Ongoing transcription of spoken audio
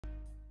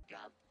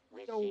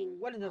Yo,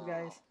 what is up,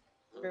 guys?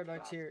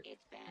 Paradox here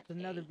with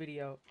another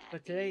video.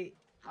 But today,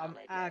 I'm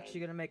actually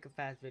gonna make a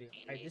fast video.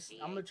 Alright,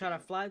 I'm gonna try to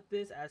fly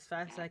this as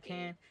fast as I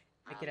can,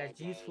 make it as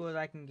useful as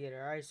I can get.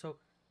 Alright, so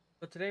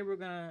today we're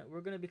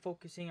gonna be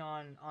focusing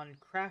on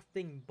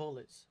crafting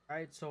bullets.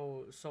 Alright,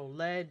 so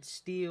lead,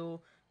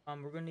 steel.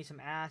 We're gonna need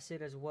some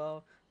acid as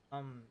well.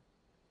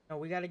 No,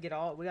 we gotta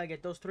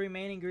get those three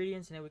main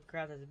ingredients, and then we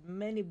craft as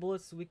many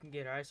bullets as we can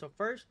get. Alright, so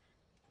first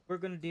we're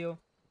gonna deal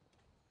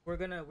we're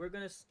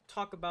gonna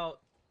talk about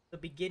the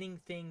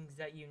beginning things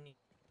that you need.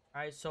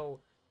 All right,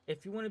 so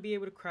if you want to be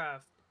able to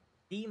craft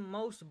the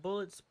most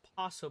bullets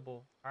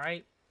possible, all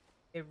right,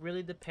 it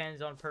really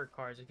depends on perk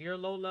cards. If you're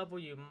low level,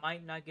 you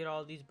might not get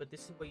all these, but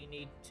this is what you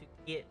need to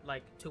get,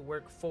 like, to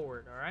work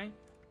forward. All right,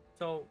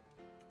 so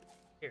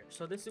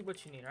so this is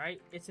what you need. All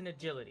right, it's an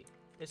agility.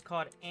 It's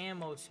called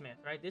ammo smith.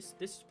 Right, this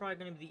is probably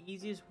going to be the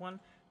easiest one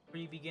for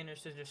you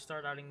beginners to just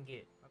start out and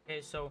get.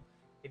 Okay, so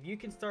if you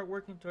can start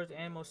working towards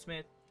ammo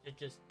smith,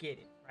 just get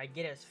it. Right,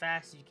 get it as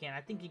fast as you can.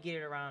 I think you get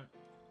it around,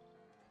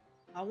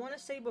 I want to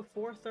say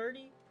before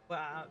 30,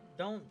 but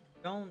don't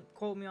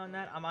quote me on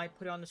that. I might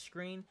put it on the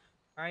screen.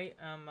 All right,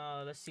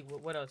 let's see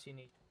what else you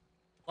need.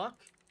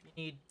 Luck. You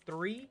need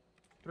three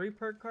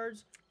perk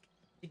cards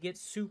to get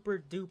super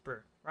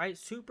duper. Right,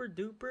 super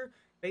duper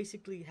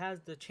basically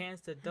has the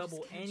chance to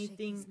double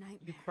anything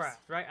you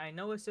craft. Right, I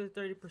know it says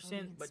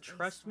 30%, but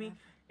trust me,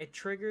 it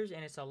triggers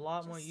and it's a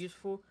lot more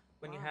useful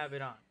when you have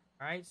it on.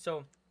 All right,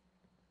 so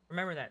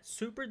remember that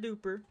super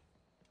duper,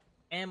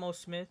 ammo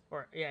smith,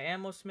 or yeah,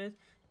 ammo smith,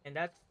 and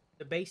that's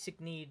the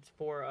basic needs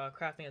for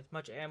crafting as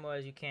much ammo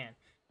as you can.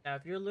 Now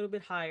if you're a little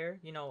bit higher,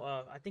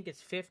 I think it's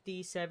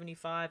 50,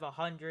 75,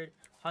 100,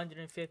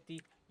 150,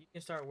 you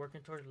can start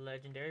working towards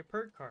legendary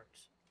perk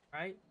cards.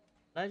 Right,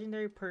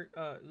 legendary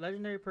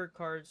perk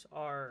cards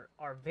are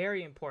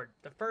very important.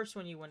 The first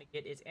one you want to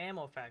get is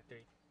ammo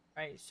factory.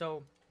 Right,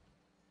 so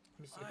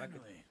let me see if I can.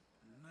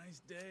 Nice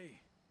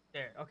day.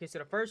 There. Okay, so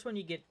the first one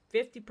you get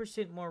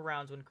 50% more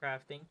rounds when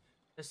crafting.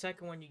 The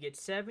second one you get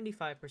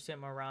 75%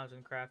 more rounds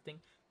when crafting.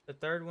 The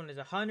third one is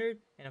 100,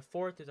 and the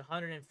fourth is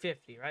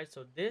 150, right?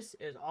 So this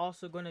is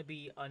also going to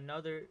be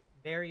another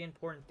very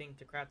important thing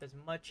to craft as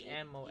much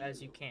ammo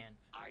as you can,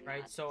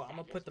 right? So I'm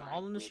going to put them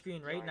all on the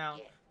screen right now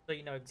so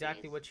you know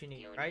exactly what you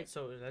need, right?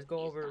 So let's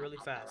go over it really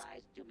fast.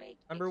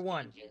 Number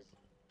one,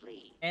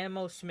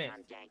 ammo smith,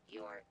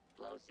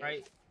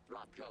 right?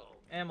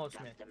 Ammo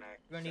smith. You're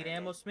going to need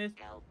ammo smith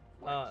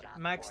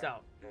maxed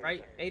out,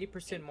 right?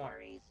 80% more.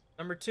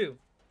 Number two,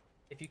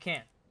 if you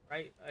can,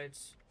 right?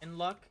 It's in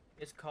luck.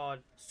 It's called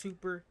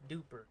super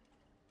duper,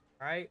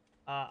 right?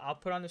 I'll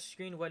put on the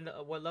screen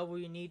what level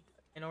you need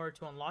in order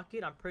to unlock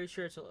it. I'm pretty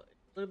sure it's a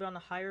little bit on the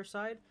higher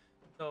side,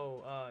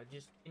 so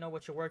just you know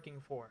what you're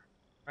working for,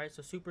 right?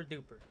 So super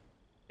duper.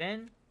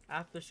 Then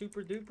after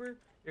super duper,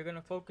 you're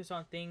gonna focus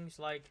on things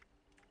like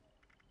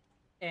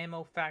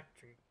ammo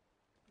factory,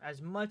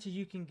 as much as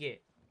you can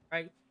get,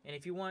 right? And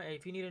if you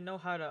need to know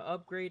how to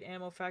upgrade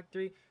ammo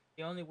factory,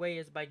 the only way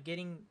is by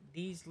getting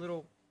these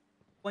little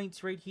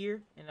points right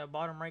here in the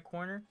bottom right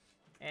corner,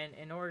 and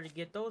in order to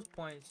get those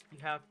points you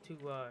have to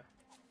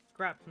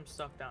scrap some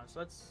stuff down. So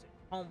let's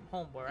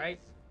homeboy, right?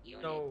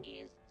 So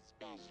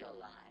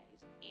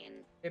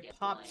it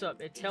pops up,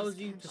 it tells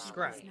you to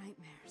scrap,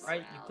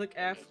 right? You click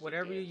F,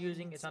 whatever you're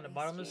using, it's on the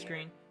bottom of the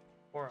screen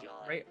or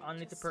right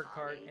underneath the perk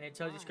card, and it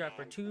tells you scrap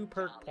for 2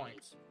 perk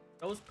points.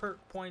 Those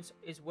perk points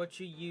is what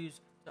you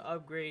use to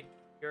upgrade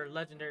your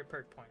legendary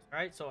perk points,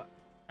 right? So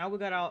now we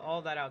got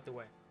all that out the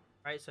way,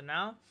 right? So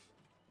now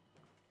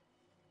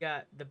you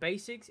got the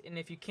basics, and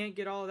if you can't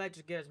get all of that,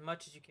 just get as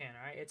much as you can.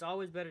 All right, it's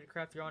always better to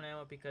craft your own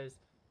ammo because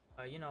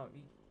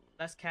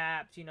less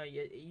caps, you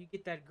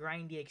get that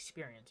grindy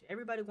experience.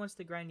 Everybody wants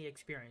the grindy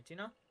experience.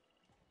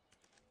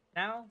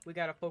 Now we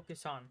got to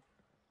focus on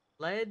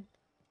lead,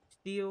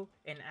 steel,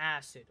 and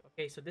acid.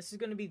 Okay, so this is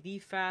going to be the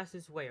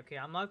fastest way. Okay,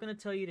 I'm not going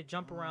to tell you to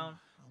jump around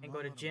and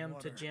go to gym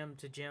to gym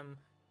to gym,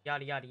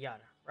 yada yada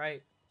yada,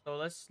 right? So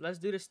let's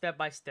do this step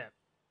by step.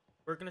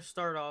 We're going to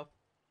start off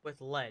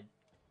with lead.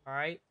 All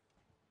right,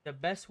 the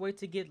best way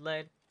to get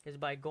lead is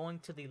by going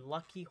to the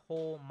Lucky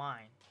Hole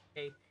mine.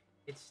 Okay,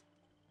 it's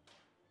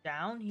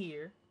down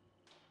here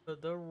to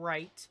the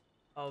right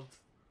of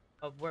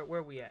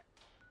where we at.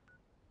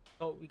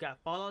 So we got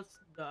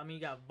you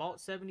got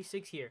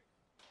Vault76 here.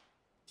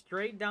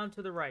 Straight down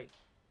to the right.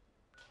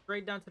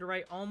 Straight down to the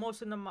right,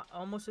 almost in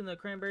the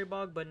cranberry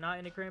bog, but not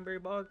in the cranberry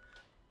bog.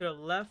 To the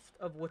left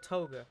of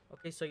Watoga.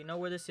 Okay, so you know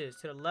where this is.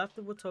 To the left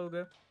of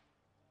Watoga,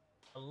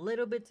 a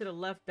little bit to the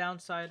left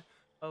downside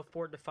of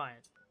Fort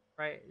Defiance.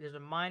 Right, there's a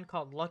mine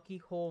called Lucky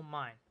Hole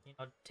Mine.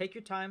 Take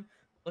your time,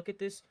 look at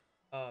this,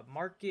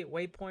 mark it,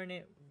 waypoint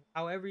it,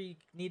 however you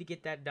need to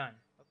get that done.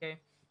 Okay,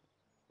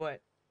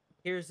 but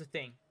here's the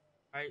thing.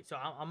 All right, so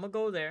I'm gonna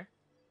go there,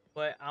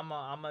 but I'm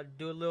gonna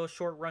do a little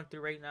short run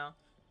through right now.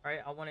 All right,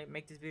 I want to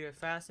make this video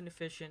fast and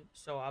efficient,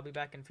 so I'll be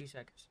back in a few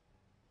seconds.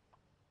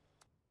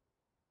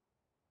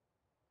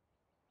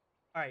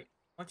 All right,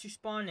 once you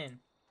spawn in,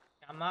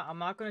 I'm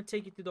not gonna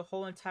take you through the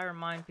whole entire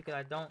mine because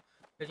I don't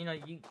because you know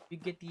you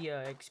get the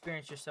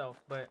experience yourself.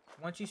 But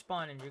once you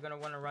spawn in, you're gonna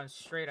want to run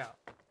straight out.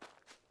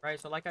 Right.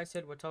 So like I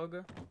said,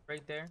 Watoga,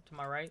 right there to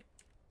my right.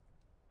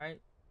 Right.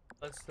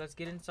 Let's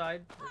get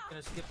inside. We're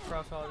gonna skip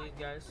across all these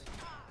guys.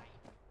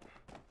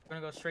 We're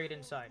gonna go straight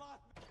inside.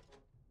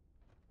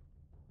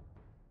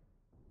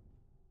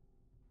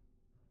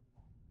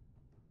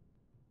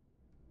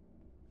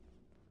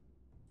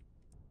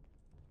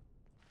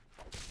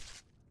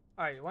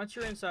 All right. Once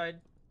you're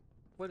inside,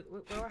 what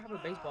do I have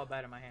a baseball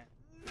bat in my hand?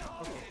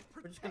 Okay,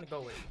 we're just gonna go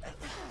with it.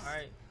 All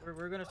right.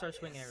 We're gonna start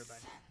swinging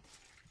everybody.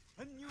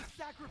 A new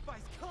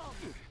sacrifice comes.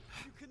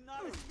 You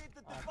cannot escape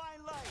the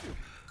divine light.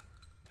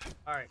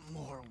 All right.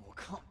 More will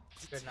come.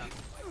 Good enough.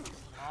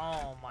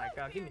 Oh my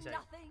God! Give me a second.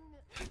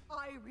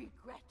 I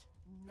regret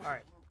nothing. All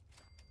right.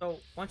 So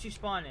once you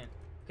spawn in,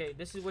 okay,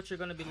 this is what you're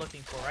gonna be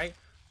looking for, right?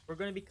 We're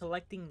gonna be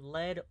collecting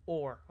lead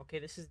ore. Okay,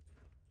 this is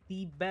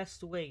the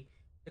best way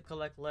to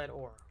collect lead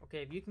ore.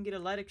 Okay, if you can get a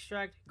lead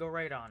extract, go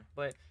right on.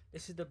 But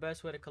this is the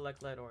best way to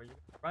collect lead ore. You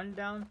run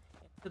down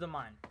into the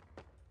mine.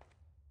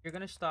 You're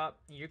gonna stop.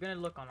 And you're gonna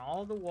look on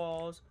all the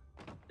walls.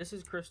 This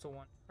is crystal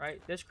one, right?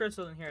 There's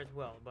crystal in here as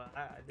well, but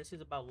this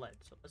is about lead.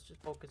 So let's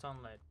just focus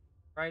on lead,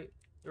 right?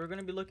 We're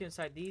gonna be looking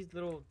inside these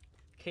little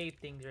cave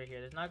things right here.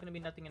 There's not gonna be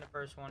nothing in the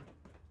first one.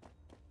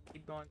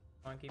 Keep going,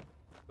 keep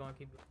going.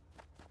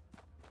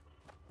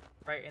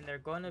 Right, and they're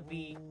gonna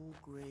be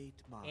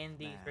in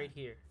these right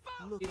here.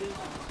 See this?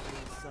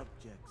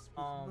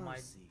 Oh my!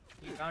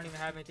 I don't even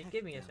have anything.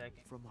 Give me a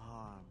second. From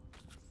harm.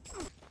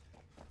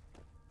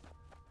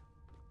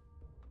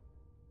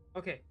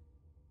 Okay,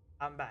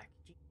 I'm back.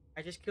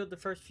 I just killed the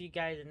first few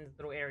guys in this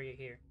little area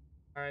here.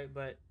 All right,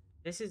 but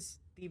this is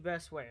the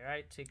best way,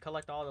 right, to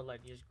collect all the lead.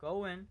 You just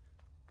go in,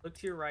 look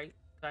to your right.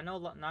 I know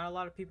not a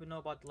lot of people know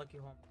about the Lucky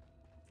Home.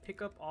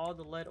 Pick up all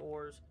the lead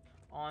ores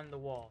on the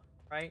wall,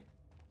 right?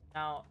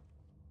 Now,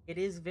 it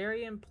is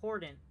very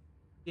important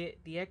to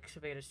get the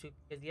excavator suit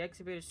because the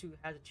excavator suit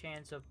has a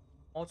chance of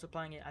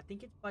multiplying it. I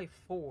think it's by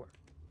 4,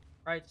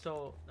 right?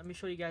 So let me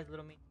show you guys a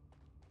little.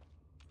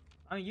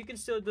 I mean, you can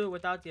still do it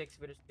without the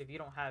excavator suit if you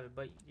don't have it,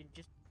 but you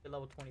just get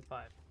level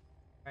 25,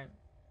 right?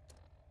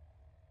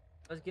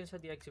 Let's get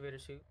inside the excavator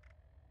suit.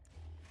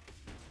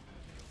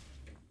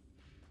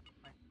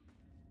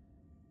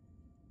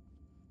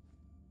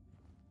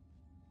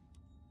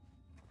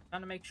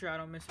 Trying to make sure I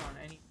don't miss on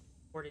any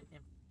important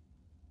info.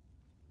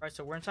 Right,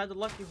 so we're inside the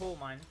Lucky Hole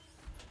mine.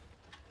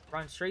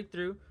 Run straight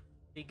through.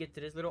 So you get to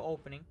this little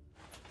opening.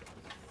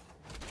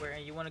 Where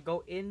you want to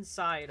go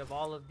inside of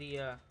all of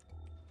the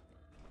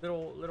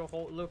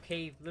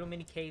little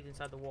mini caves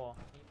inside the wall.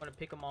 And you want to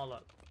pick them all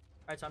up.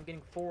 Alright, so I'm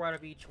getting 4 out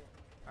of each one.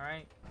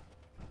 Alright.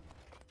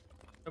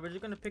 So we're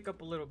just gonna pick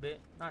up a little bit,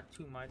 not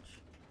too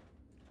much.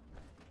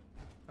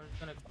 I'm just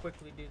gonna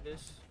quickly do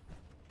this.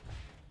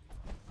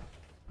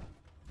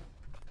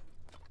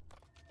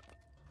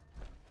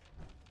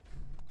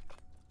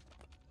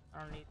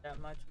 I don't need that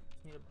much.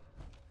 Just need to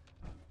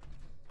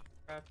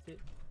craft it.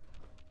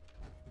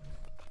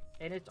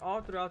 And it's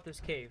all throughout this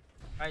cave.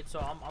 Alright, so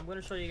I'm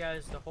gonna show you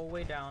guys the whole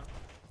way down.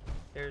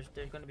 There's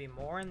gonna be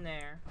more in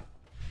there.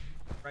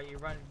 Right, you're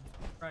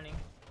running.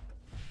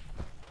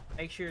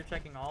 Make sure you're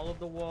checking all of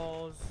the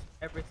walls,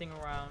 everything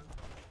around.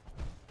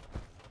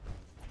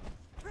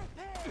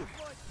 Prepare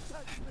for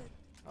judgment.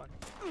 Oh,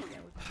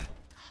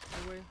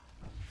 anyway.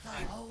 The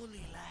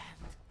Holy Land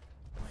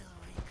will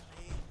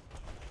reclaim.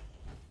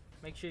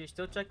 Make sure you're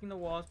still checking the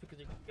walls because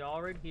you can be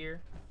all right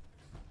here.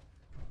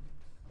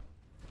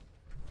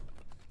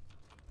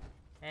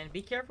 And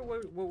be careful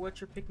with what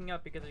you're picking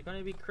up because there's going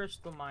to be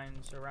crystal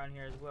mines around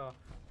here as well.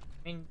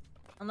 I mean,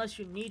 unless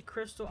you need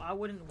crystal, I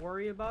wouldn't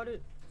worry about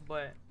it.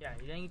 But yeah,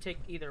 then you take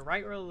either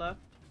right or left.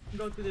 You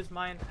can go through this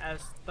mine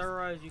as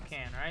thorough as you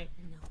can, right?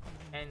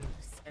 And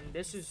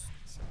this is,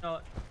 you know,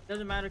 it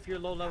doesn't matter if you're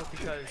low level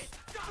because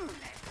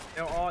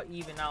they'll all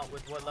even out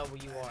with what level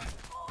you are.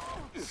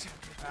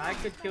 I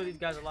could kill these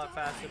guys a lot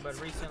faster, but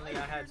recently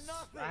I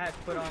had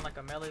put on like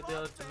a melee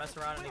build to mess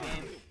around in the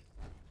game.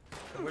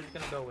 So we're just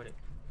gonna go with it.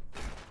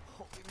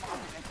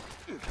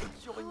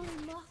 Join you.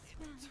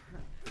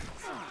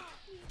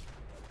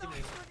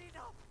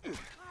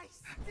 I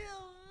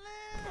still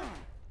live.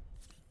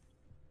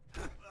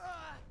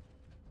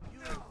 You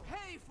will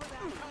pay for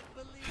that,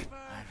 unbeliever.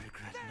 I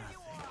regret nothing.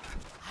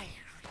 I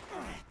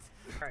regret.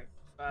 Alright,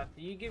 so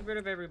after you get rid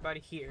of everybody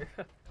here,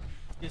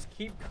 just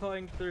keep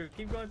going through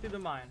the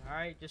mine. All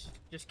right,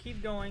 just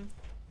keep going,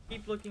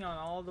 keep looking on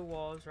all the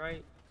walls.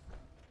 Right,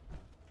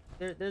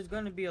 there's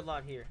going to be a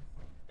lot here.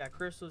 You got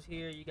crystals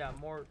here, you got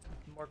more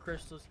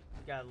crystals,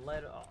 you got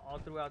lead all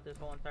throughout this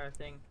whole entire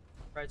thing.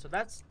 Right, so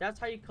that's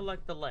how you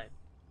collect the lead.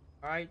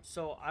 All right,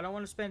 so I don't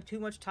want to spend too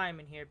much time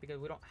in here because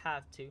we don't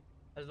have to.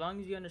 As long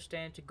as you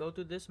understand to go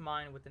through this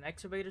mine with an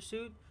excavator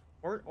suit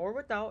or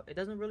without, it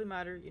doesn't really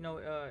matter. You know,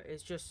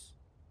 it's just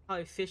how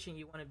efficient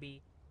you want to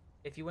be.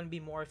 If you want to be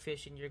more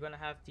efficient, you're gonna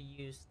have to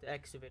use the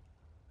excavator,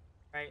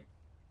 right?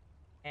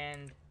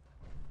 And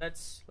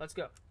let's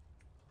go.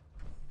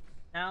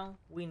 Now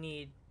we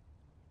need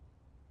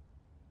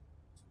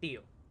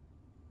steel.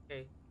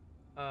 Okay.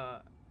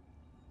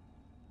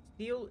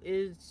 steel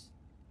is,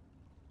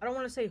 I don't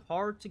want to say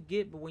hard to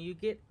get, but when you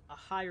get a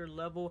higher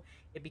level,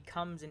 it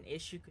becomes an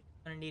issue because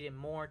you're going to need it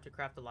more to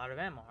craft a lot of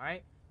ammo,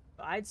 right?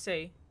 So I'd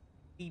say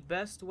the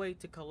best way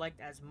to collect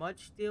as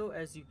much steel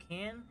as you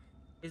can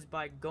is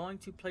by going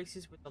to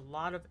places with a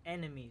lot of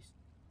enemies.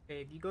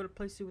 Okay, if you go to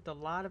places with a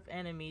lot of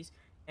enemies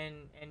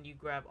and you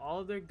grab all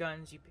of their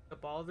guns, you pick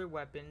up all of their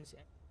weapons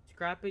and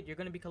scrap it, you're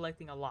going to be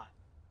collecting a lot.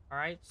 All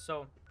right,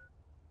 so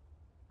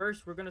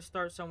first we're going to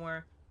start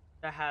somewhere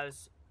that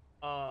has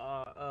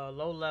a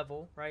low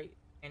level, right?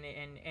 And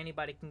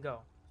anybody can go.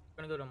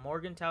 We're going to go to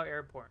Morgantown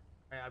Airport.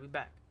 All right, I'll be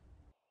back.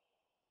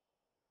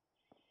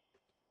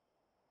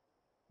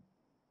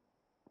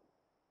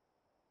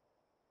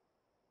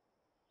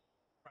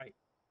 Right.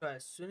 So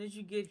as soon as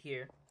you get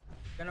here,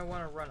 you're gonna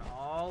want to run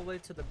all the way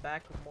to the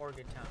back of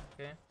Morgantown,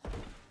 okay?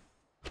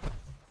 So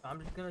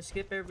I'm just gonna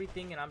skip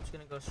everything and I'm just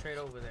gonna go straight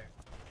over there.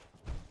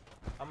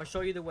 I'm gonna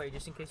show you the way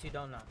just in case you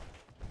don't know.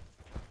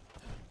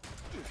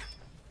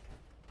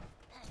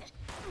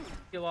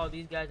 Kill all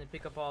these guys and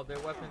pick up all their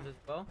weapons as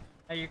well.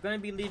 Now you're gonna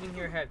be leaving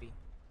here heavy.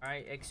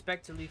 Alright,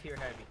 expect to leave here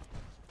heavy.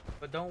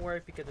 But don't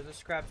worry because there's a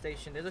scrap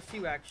station. There's a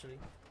few actually.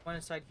 One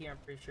inside here, I'm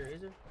pretty sure.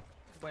 Is there?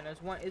 Wait,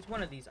 no, it's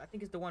one of these. I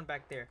think it's the one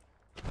back there.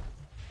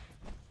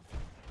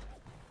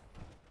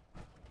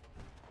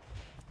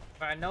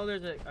 But I know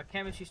there's a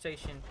chemistry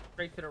station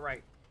straight to the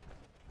right.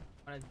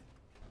 On a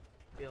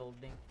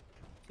building.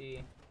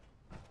 See.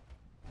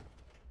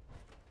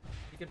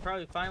 You could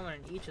probably find one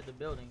in each of the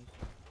buildings.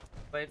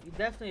 But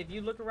if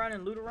you look around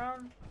and loot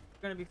around,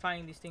 you're gonna be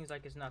finding these things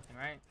like it's nothing,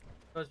 right?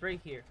 So it's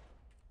right here.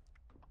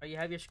 Or you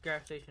have your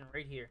scrap station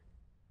right here.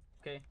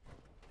 Okay.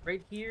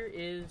 Right here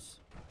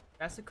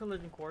that's the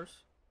collision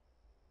course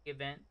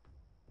event.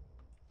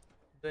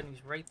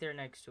 Building's right there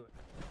next to it.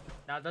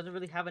 Now it doesn't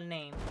really have a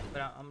name,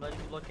 but I'm letting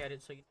you look at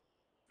it so you know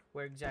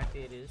where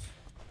exactly it is.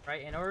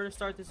 Right? In order to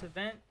start this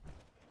event,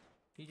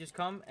 you just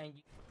come and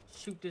you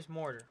shoot this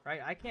mortar.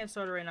 Right? I can't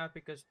start it right now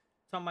because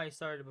somebody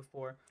started it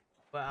before,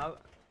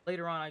 but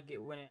later on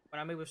when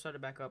I'm able to start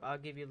it back up, I'll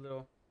give you a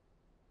little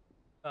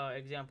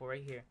example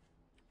right here.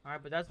 All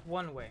right, but that's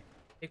one way.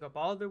 Pick up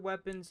all their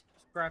weapons,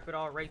 scrap it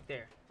all right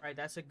there. Right?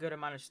 That's a good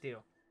amount of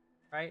steel.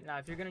 Right? Now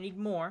if you're gonna need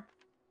more,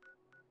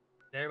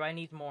 everybody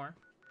needs more.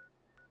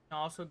 You can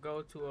also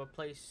go to a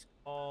place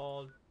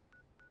called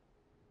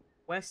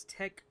West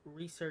Tech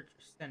Research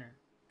Center.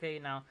 Okay,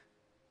 now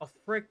a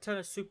frick ton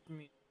of super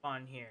mutants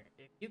on here.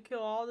 If you kill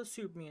all the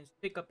super mutants,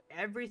 pick up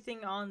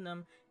everything on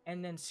them,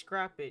 and then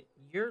scrap it,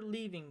 you're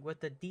leaving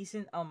with a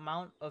decent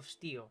amount of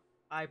steel.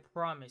 I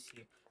promise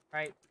you.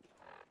 Right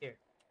here.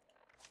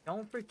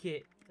 Don't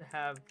forget to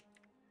have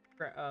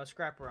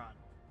scrapper on.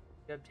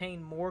 You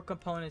obtain more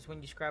components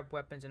when you scrap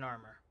weapons and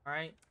armor. All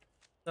right.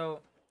 So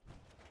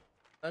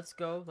let's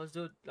go. Let's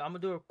do it. I'm gonna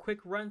do a quick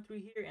run through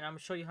here, and I'm gonna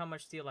show you how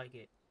much steel I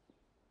get.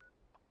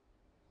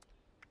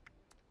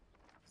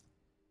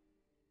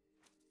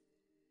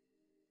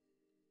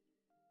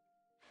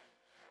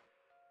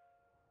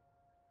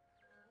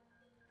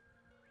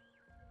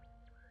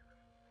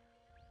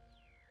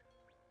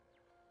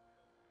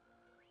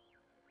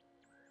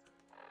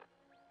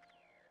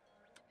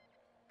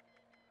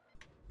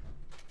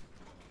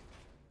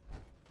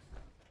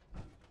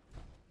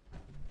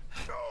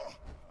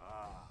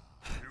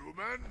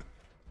 Human?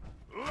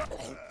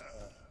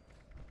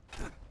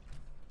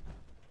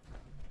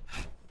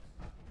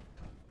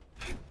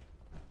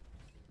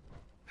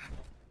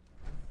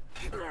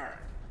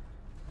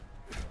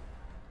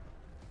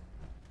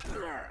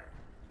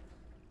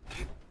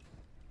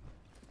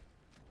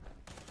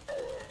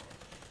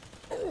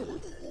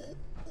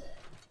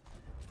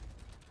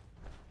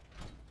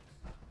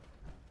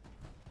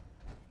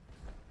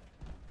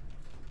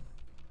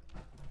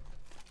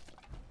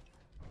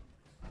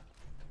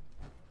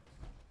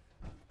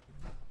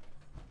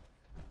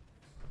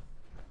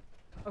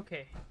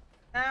 Okay,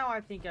 now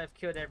I think I've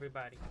killed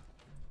everybody.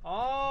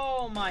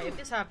 Oh my, if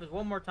this happens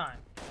one more time.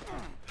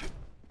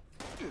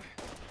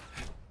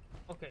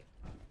 Okay,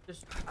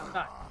 just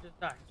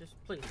die, just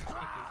please, thank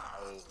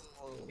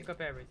you. Pick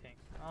up everything.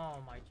 Oh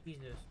my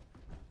Jesus.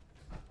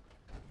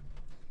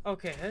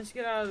 Okay, let's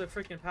get out of the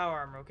freaking power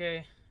armor,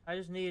 okay? I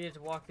just needed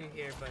to walk through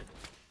here, but...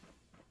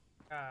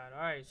 God,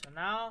 alright, so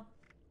now...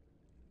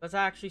 let's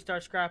actually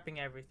start scrapping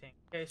everything.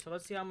 Okay, so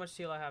let's see how much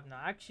steel I have now.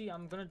 Actually,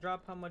 I'm gonna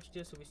drop how much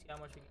steel so we see how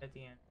much we get at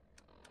the end.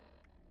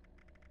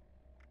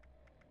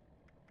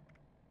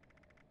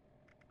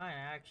 I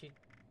actually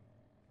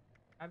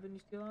have any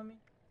steel on me?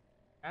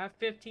 I have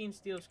 15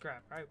 steel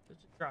scrap. Alright,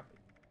 let's just drop it.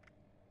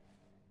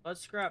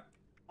 Let's scrap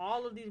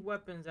all of these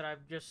weapons that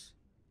I've just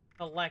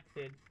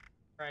collected.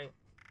 Right?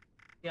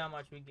 See how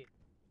much we get.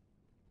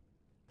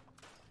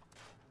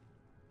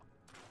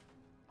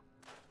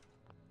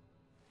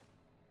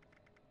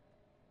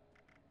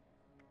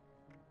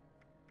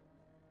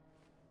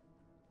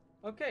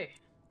 Okay,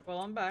 well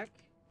I'm back,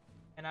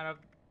 and out of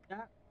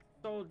that,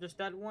 so just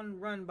that one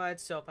run by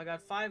itself, I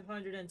got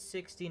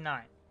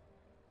 569.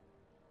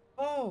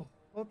 Oh,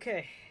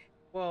 okay.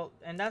 Well,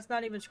 and that's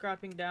not even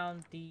scrapping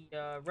down the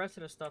rest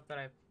of the stuff that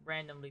I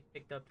randomly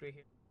picked up through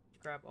here.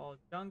 scrap all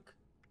junk.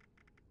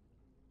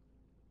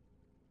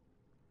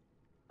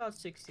 About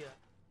 60.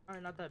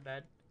 Alright, not that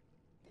bad.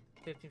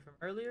 15 from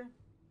earlier.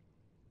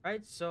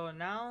 Right, so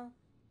now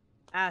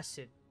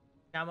acid.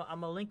 Now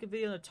I'm gonna link a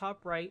video in the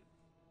top right.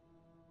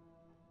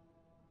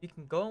 You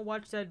can go and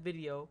watch that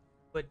video,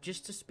 but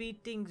just to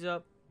speed things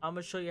up, I'm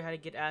gonna show you how to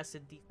get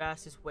acid the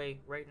fastest way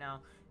right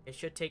now. It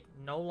should take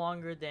no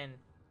longer than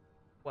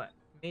what?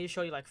 Me to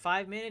show you like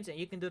 5 minutes, and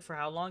you can do it for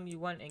how long you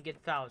want and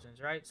get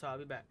thousands, right? So I'll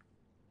be back.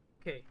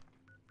 Okay,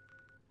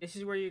 this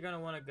is where you're gonna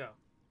want to go.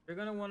 You're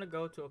gonna want to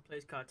go to a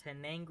place called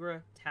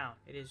Tenangra Town.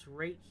 It is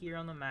right here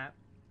on the map,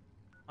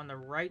 on the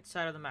right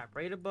side of the map,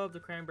 right above the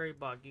cranberry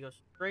bog. You go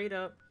straight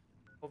up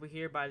over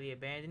here by the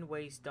abandoned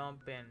waste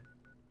dump and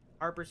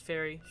Harper's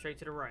Ferry, straight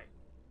to the right.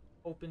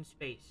 Open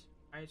space.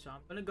 Alright, so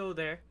I'm gonna go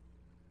there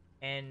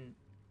and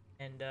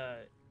I'm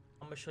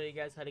gonna show you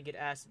guys how to get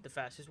acid the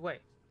fastest way.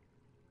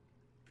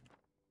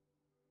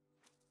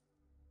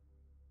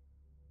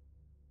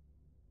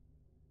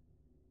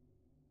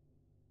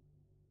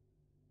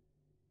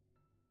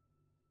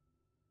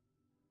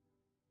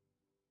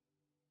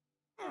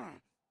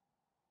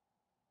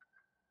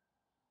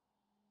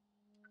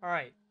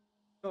 Alright,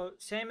 so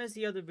same as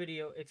the other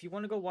video, if you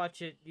want to go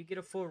watch it, you get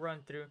a full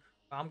run through.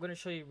 I'm going to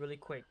show you really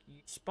quick.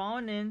 You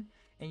spawn in,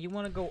 and you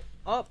want to go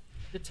up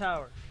the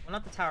tower. Well,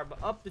 not the tower, but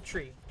up the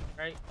tree,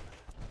 right?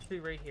 The tree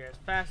right here, as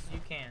fast as you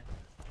can.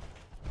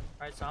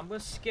 Alright, so I'm going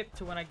to skip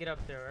to when I get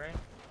up there, alright?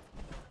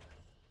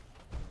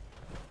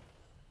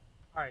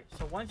 Alright,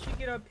 so once you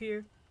get up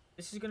here,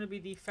 this is going to be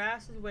the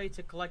fastest way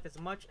to collect as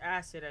much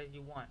acid as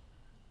you want.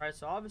 Alright,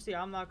 so obviously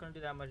I'm not going to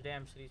do that much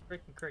damage to these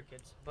freaking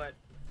crickets, but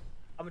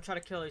I'm going to try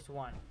to kill at least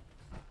one.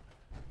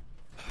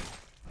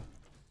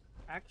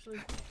 Actually,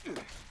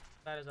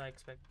 that is I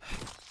expected.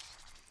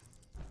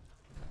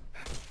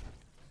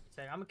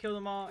 So I'm gonna kill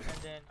them all and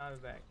then I'll be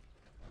back.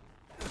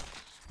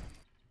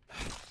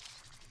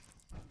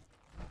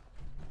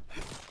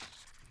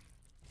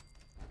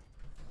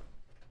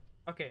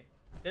 Okay,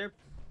 they're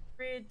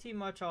pretty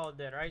much all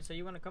dead, right? So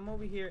you want to come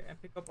over here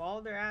and pick up all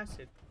their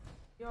acid.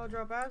 You all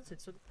drop acid,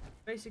 so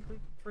basically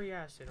free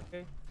acid,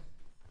 okay?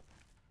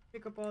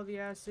 Pick up all the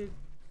acid.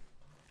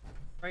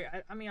 Right,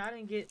 I mean, I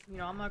didn't get, you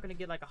know, I'm not gonna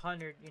get like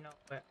 100, you know,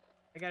 but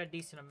I got a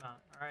decent amount.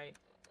 All right,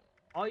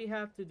 all you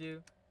have to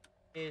do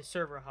is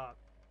server hop.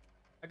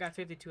 I got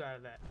 52 out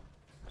of that.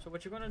 So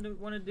what you're gonna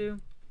want to do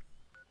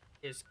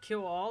is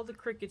kill all the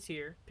crickets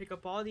here, pick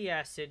up all the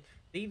acid,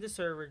 leave the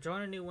server,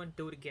 join a new one,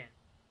 do it again.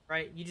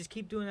 Right, you just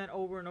keep doing that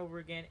over and over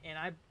again, and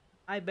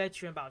I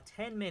bet you in about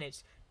 10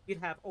 minutes you'd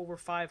have over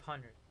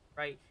 500.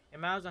 Right, it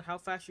matters on how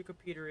fast your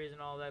computer is and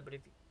all that, but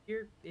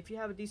if you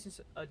have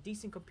a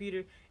decent computer,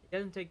 it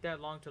doesn't take that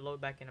long to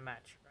load back in a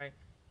match, right?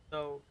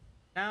 So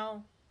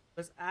now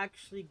let's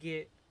actually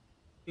get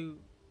to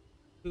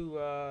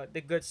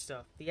the good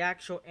stuff, the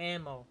actual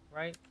ammo,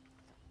 right?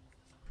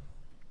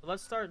 So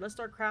let's start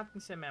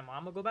crafting some ammo.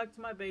 I'm gonna go back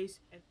to my base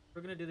and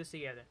we're gonna do this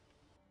together.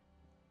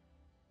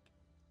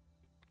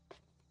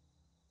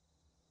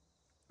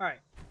 All right.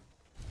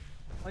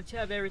 Once you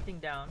have everything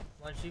down,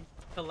 once you've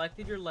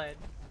collected your lead,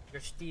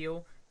 your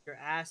steel, your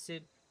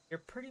acid, you're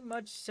pretty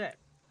much set.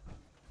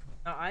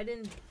 Now, I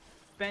didn't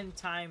spend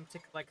time to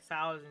collect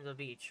thousands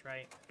of each,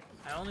 right?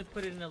 I only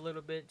put it in a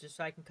little bit just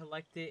so I can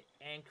collect it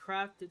and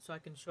craft it so I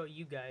can show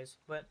you guys.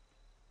 But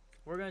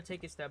we're going to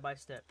take it step by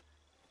step.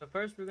 So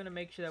first, we're going to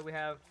make sure that we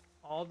have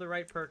all the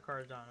right perk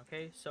cards on,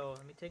 okay? So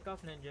let me take off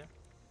Ninja.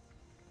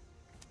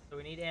 So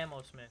we need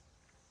Ammo Smith,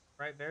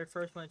 right? Very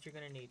first one that you're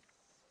going to need.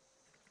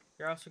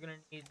 You're also going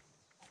to need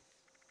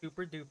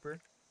Super Duper,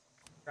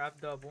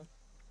 Craft Double.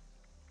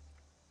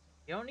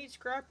 You don't need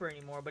Scrapper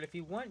anymore, but if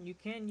you want, you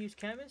can use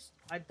Chemist.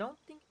 I don't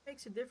think it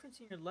makes a difference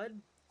in your lead,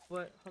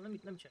 but hold on,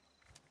 let me check.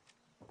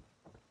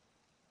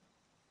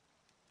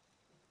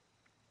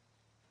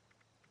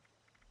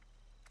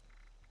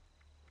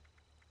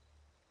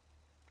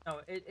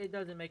 No, it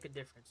doesn't make a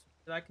difference.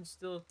 But I can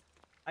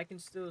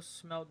still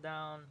smelt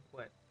down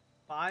what,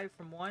 5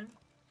 from 1,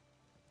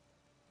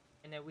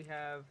 and then we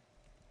have.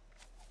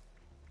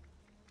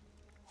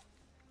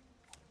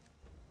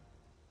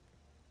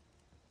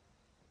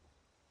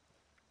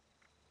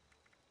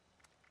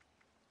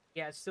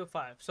 Yeah, it's still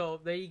 5.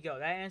 So there you go.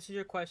 That answers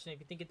your question. If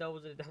you think it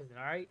doubles, it doesn't.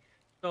 All right.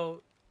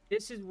 So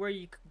this is where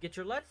you get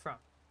your lead from,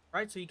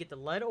 right? So you get the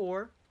lead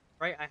ore,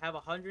 right? I have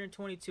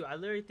 122. I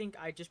literally think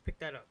I just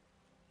picked that up.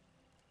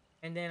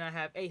 And then I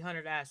have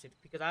 800 acid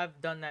because I've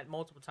done that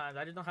multiple times.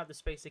 I just don't have the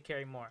space to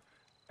carry more.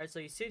 All right. So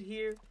you sit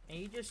here and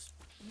you just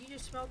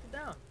smelt it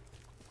down,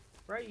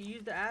 right? You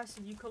use the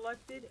acid you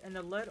collected and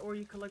the lead ore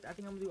you collect. I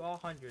think I'm gonna do all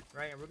 100,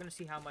 right? And we're gonna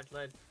see how much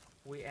lead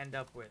we end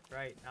up with,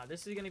 right? Now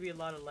this is gonna be a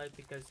lot of lead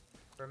because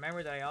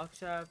remember that I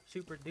also have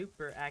Super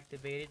Duper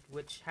activated,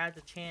 which has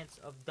a chance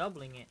of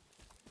doubling it,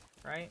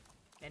 right?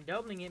 And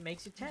doubling it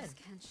makes it 10,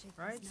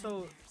 right?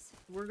 So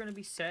we're gonna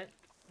be set.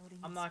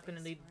 I'm not gonna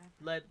need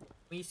lead.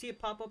 When you see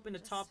it pop up in the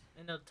top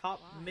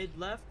mid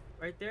left,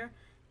 right there,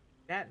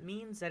 that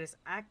means that it's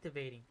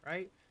activating,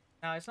 right?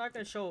 Now it's not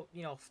gonna show,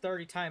 you know,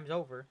 30 times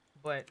over,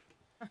 but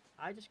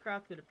I just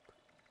crafted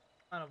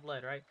amount of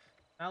lead, right?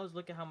 Now let's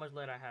look at how much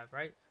lead I have,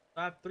 right?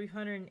 So I have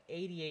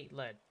 388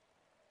 lead,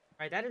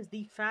 right? That is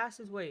the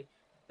fastest way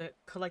to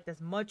collect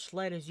as much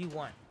lead as you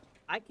want.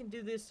 I can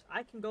do this.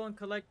 I can go and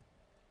collect.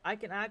 I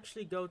can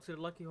actually go to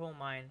the Lucky Hole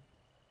mine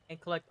and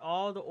collect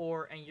all the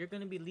ore, and you're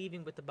gonna be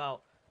leaving with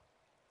about,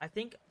 I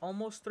think,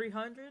 almost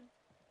 300,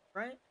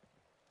 right?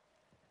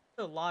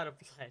 That's a lot of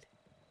lead.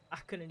 I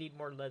couldn't need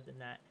more lead than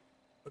that.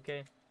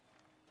 Okay.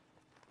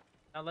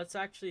 Now let's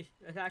actually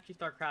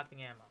start crafting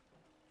ammo.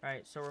 All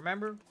right. So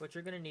remember what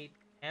you're gonna need: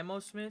 ammo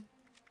smith,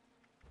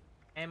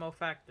 ammo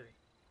factory.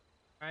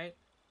 Right.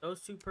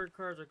 Those two perk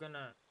cards are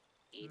gonna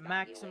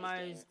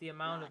maximize the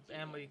amount of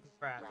ammo you can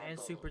craft, and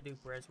super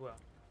duper as well.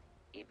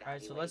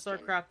 Alright, so let's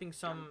start crafting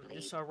some,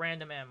 just a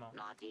random ammo.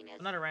 Well,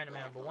 not a random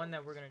ammo, but one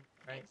that we're gonna,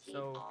 right?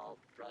 So,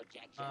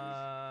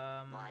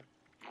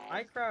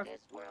 I craft,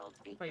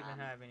 if I even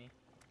have any.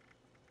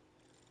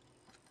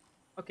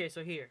 Okay,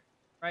 so here,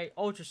 right,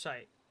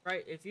 ultracite,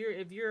 right? If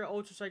you're an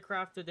ultracite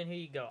crafter, then here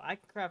you go. I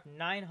can craft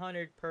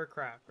 900 per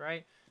craft,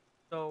 right?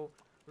 So,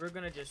 we're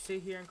gonna just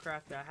sit here and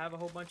craft it. I have a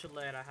whole bunch of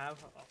lead, I have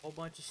a whole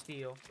bunch of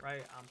steel,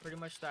 right? I'm pretty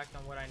much stacked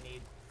on what I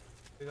need.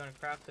 We're gonna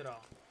craft it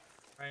all,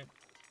 right?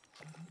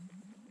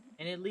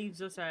 And it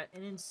leaves us at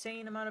an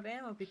insane amount of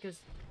ammo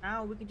because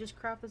now we can just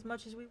craft as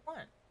much as we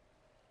want.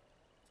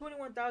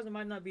 21,000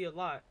 might not be a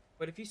lot,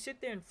 but if you sit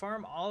there and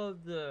farm all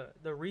of the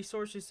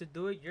resources to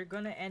do it, you're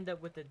gonna end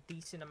up with a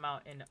decent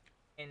amount in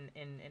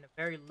a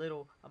very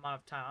little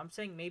amount of time. I'm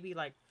saying maybe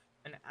like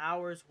an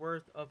hour's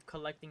worth of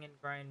collecting and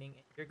grinding,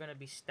 and you're gonna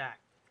be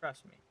stacked.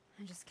 Trust me.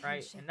 I just can't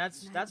Right? shake And that's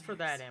these for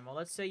that nightmares. ammo.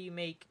 Let's say you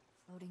make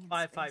Floating in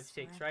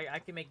 556, space right? I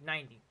can make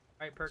 90,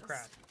 right, per Just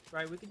craft,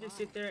 right? We can just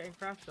sit there and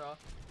craft it all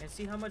and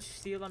see how much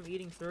steel I'm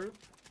eating through.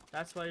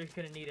 That's why you're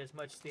gonna need as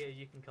much steel as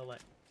you can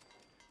collect.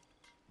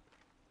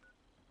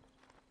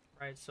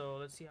 Right, so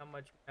let's see how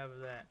much we have of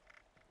that.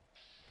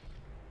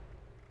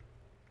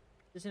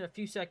 Just in a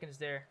few seconds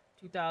there,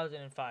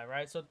 2005,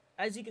 right? So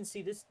as you can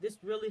see, this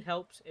really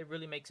helps. It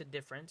really makes a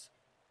difference,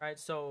 right?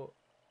 So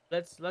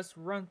let's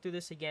run through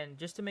this again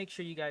just to make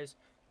sure you guys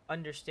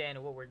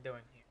understand what we're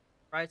doing here,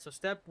 right? So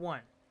step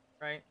one,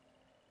 right?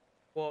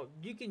 Well,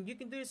 you can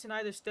do this in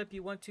either step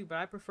you want to, but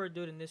I prefer to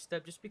do it in this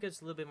step just because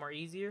it's a little bit more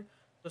easier.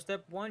 So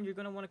step one, you're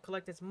gonna want to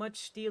collect as much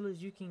steel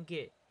as you can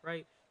get,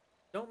 right?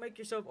 Don't make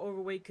yourself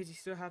overweight because you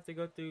still have to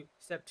go through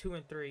step 2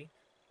 and 3.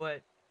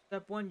 But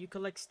step 1, you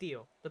collect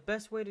steel. The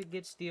best way to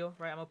get steel,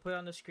 right? I'm gonna put it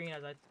on the screen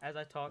as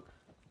I talk.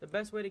 The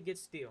best way to get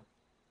steel,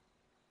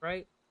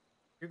 right?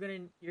 You're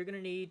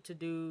gonna need to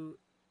do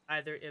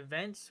either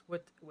events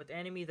with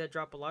enemies that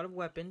drop a lot of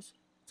weapons.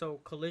 So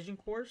collision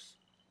course,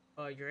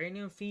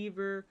 uranium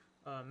fever,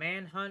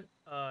 manhunt.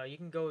 You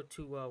can go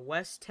to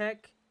West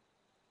Tech.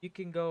 You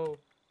can go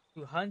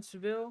to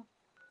Huntsville,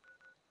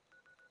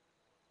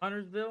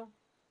 Huntersville.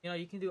 You know,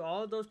 you can do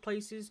all of those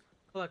places,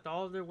 collect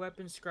all of their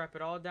weapons, scrap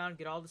it all down,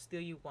 get all the steel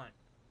you want.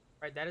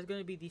 Right, that is going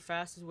to be the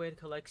fastest way to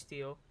collect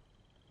steel.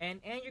 And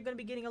you're going to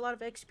be getting a lot of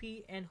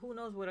XP, and who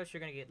knows what else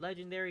you're going to get.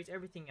 Legendaries,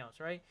 everything else,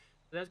 right?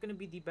 So that's going to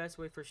be the best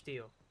way for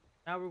steel.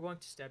 Now we're going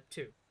to step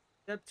 2.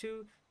 Step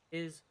 2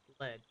 is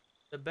lead.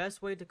 The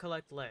best way to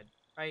collect lead,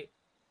 right?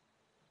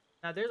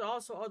 Now there's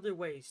also other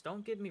ways,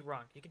 don't get me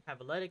wrong. You can have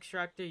a lead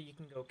extractor, you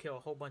can go kill a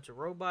whole bunch of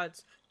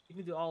robots, you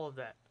can do all of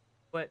that.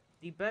 But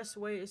the best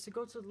way is to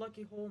go to the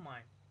Lucky Hole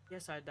mine.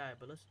 Yes, I died,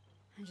 but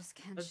I just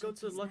can't let's go shake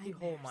to the these Lucky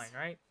Hole nightmares.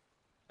 mine, right?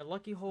 The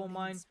Lucky Hole Floating in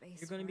mine, space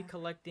you're going to be forever.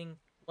 collecting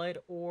lead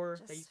ore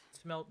that you Just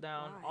can smelt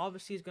down. why?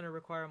 Obviously, it's going to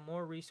require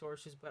more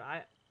resources, but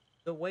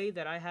the way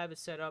that I have it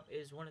set up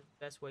is one of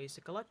the best ways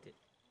to collect it.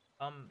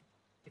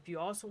 If you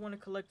also want to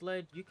collect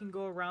lead, you can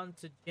go around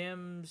to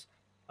gyms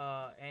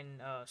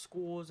and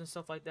schools and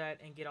stuff like that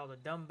and get all the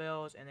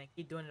dumbbells and then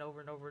keep doing it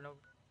over and over and over.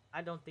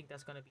 I don't think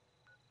that's going to be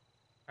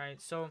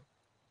right. So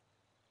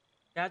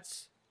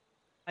that's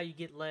how you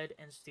get lead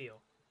and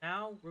steel.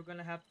 Now we're going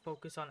to have to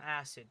focus on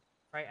acid,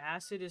 right?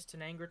 Acid is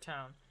Tenangra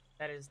Town.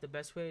 That is the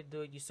best way to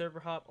do it. You server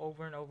hop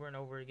over and over and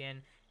over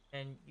again,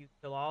 and you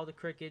kill all the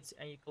crickets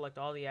and you collect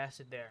all the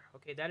acid there.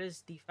 Okay, that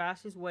is the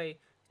fastest way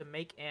to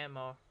make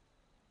ammo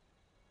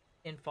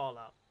in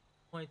Fallout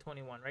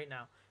 2021 right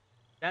now.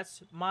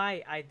 That's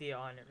my idea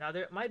on it. Now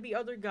there might be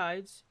other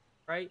guides,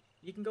 right?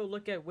 You can go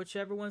look at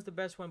whichever one's the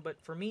best one, but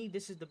for me,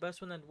 this is the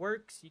best one that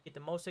works. You get the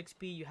most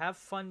XP, you have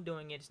fun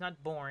doing it. It's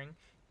not boring.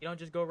 You don't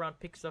just go around,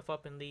 pick stuff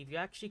up, and leave. You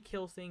actually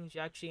kill things,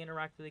 you actually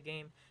interact with the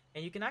game,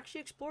 and you can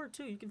actually explore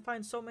too. You can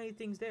find so many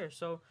things there,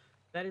 so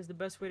that is the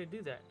best way to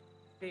do that.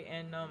 Okay,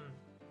 and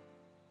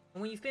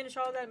when you finish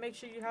all that, make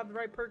sure you have the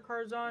right perk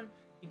cards on,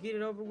 you get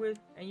it over with,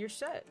 and you're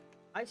set.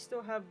 I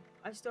still have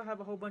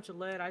a whole bunch of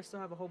lead, I still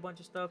have a whole bunch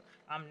of stuff.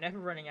 I'm never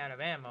running out of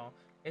ammo.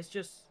 It's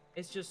just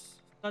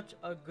such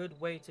a good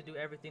way to do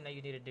everything that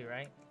you need to do,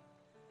 right?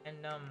 And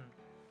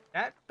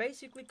that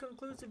basically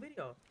concludes the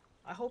video.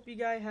 I hope you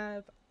guys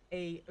have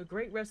a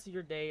great rest of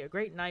your day, a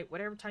great night,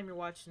 whatever time you're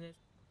watching this.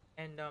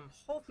 And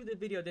hopefully the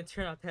video didn't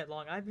turn out that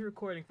long. I've been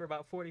recording for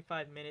about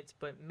 45 minutes,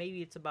 but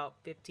maybe it's about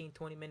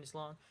 15-20 minutes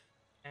long.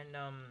 And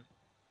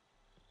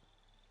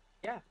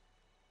yeah,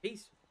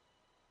 peace.